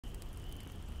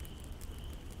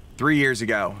3 years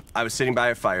ago, I was sitting by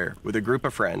a fire with a group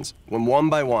of friends when one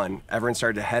by one, everyone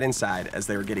started to head inside as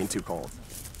they were getting too cold.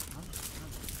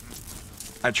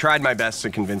 I tried my best to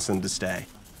convince them to stay.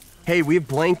 Hey, we have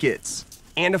blankets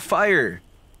and a fire.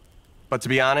 But to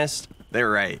be honest, they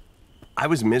were right. I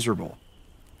was miserable.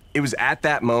 It was at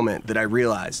that moment that I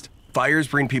realized fires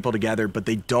bring people together, but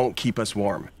they don't keep us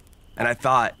warm. And I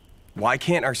thought, why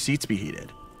can't our seats be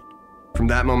heated? From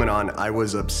that moment on, I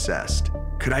was obsessed.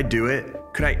 Could I do it?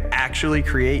 Could I actually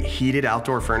create heated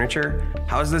outdoor furniture?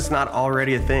 How is this not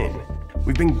already a thing?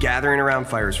 We've been gathering around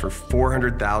fires for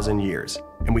 400,000 years,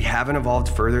 and we haven't evolved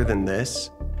further than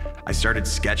this. I started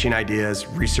sketching ideas,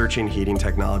 researching heating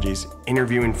technologies,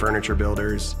 interviewing furniture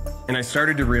builders, and I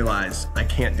started to realize I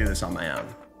can't do this on my own.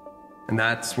 And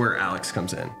that's where Alex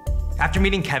comes in. After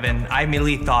meeting Kevin, I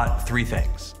immediately thought 3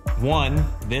 things. 1,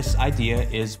 this idea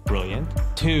is brilliant.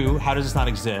 2, how does this not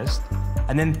exist?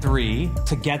 And then 3,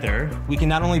 together, we can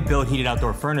not only build heated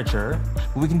outdoor furniture,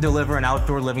 but we can deliver an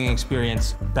outdoor living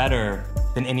experience better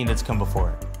than any that's come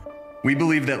before it. We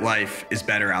believe that life is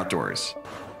better outdoors.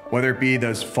 Whether it be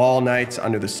those fall nights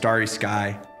under the starry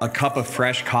sky, a cup of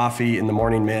fresh coffee in the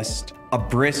morning mist, a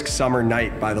brisk summer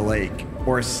night by the lake,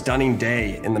 or a stunning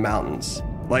day in the mountains.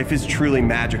 Life is truly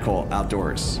magical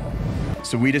outdoors.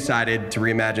 So we decided to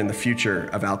reimagine the future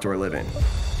of outdoor living.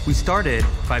 We started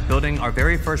by building our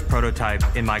very first prototype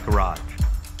in my garage.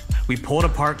 We pulled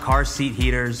apart car seat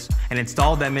heaters and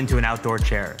installed them into an outdoor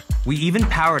chair. We even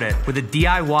powered it with a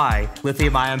DIY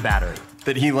lithium-ion battery.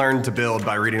 That he learned to build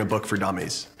by reading a book for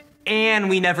dummies. And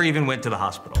we never even went to the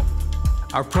hospital.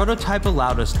 Our prototype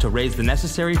allowed us to raise the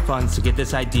necessary funds to get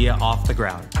this idea off the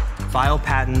ground, file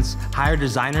patents, hire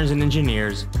designers and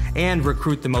engineers, and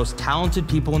recruit the most talented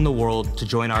people in the world to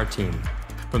join our team,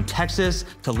 from Texas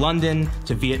to London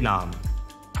to Vietnam.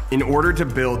 In order to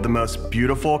build the most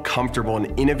beautiful, comfortable,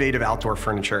 and innovative outdoor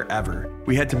furniture ever,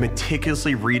 we had to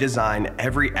meticulously redesign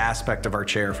every aspect of our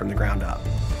chair from the ground up.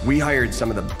 We hired some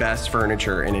of the best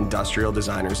furniture and industrial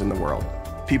designers in the world,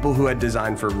 people who had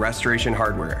designed for Restoration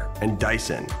Hardware and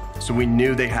Dyson, so we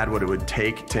knew they had what it would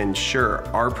take to ensure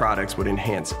our products would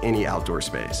enhance any outdoor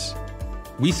space.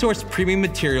 We sourced premium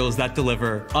materials that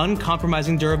deliver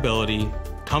uncompromising durability,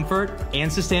 comfort, and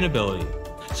sustainability,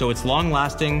 so it's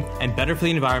long-lasting and better for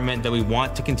the environment that we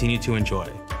want to continue to enjoy.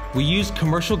 We use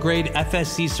commercial-grade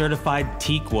FSC-certified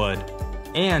teak wood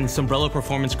and Sunbrella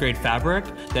performance-grade fabric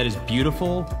that is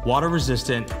beautiful,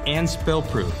 water-resistant, and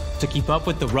spill-proof to keep up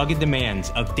with the rugged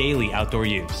demands of daily outdoor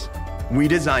use. We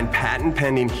designed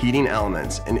patent-pending heating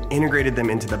elements and integrated them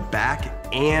into the back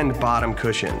and bottom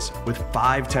cushions with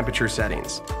 5 temperature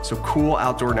settings, so cool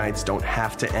outdoor nights don't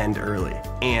have to end early.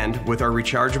 And with our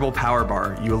rechargeable power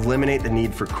bar, you eliminate the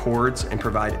need for cords and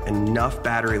provide enough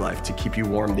battery life to keep you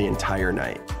warm the entire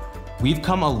night. We've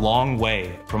come a long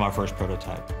way from our first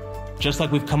prototype, just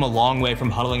like we've come a long way from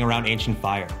huddling around ancient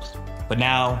fires. But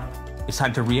now, it's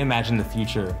time to reimagine the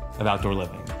future of outdoor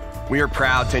living. We are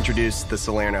proud to introduce the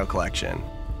Salerno collection.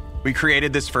 We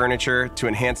created this furniture to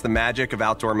enhance the magic of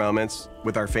outdoor moments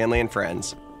with our family and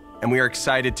friends, and we are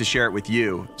excited to share it with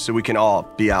you so we can all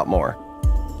be out more.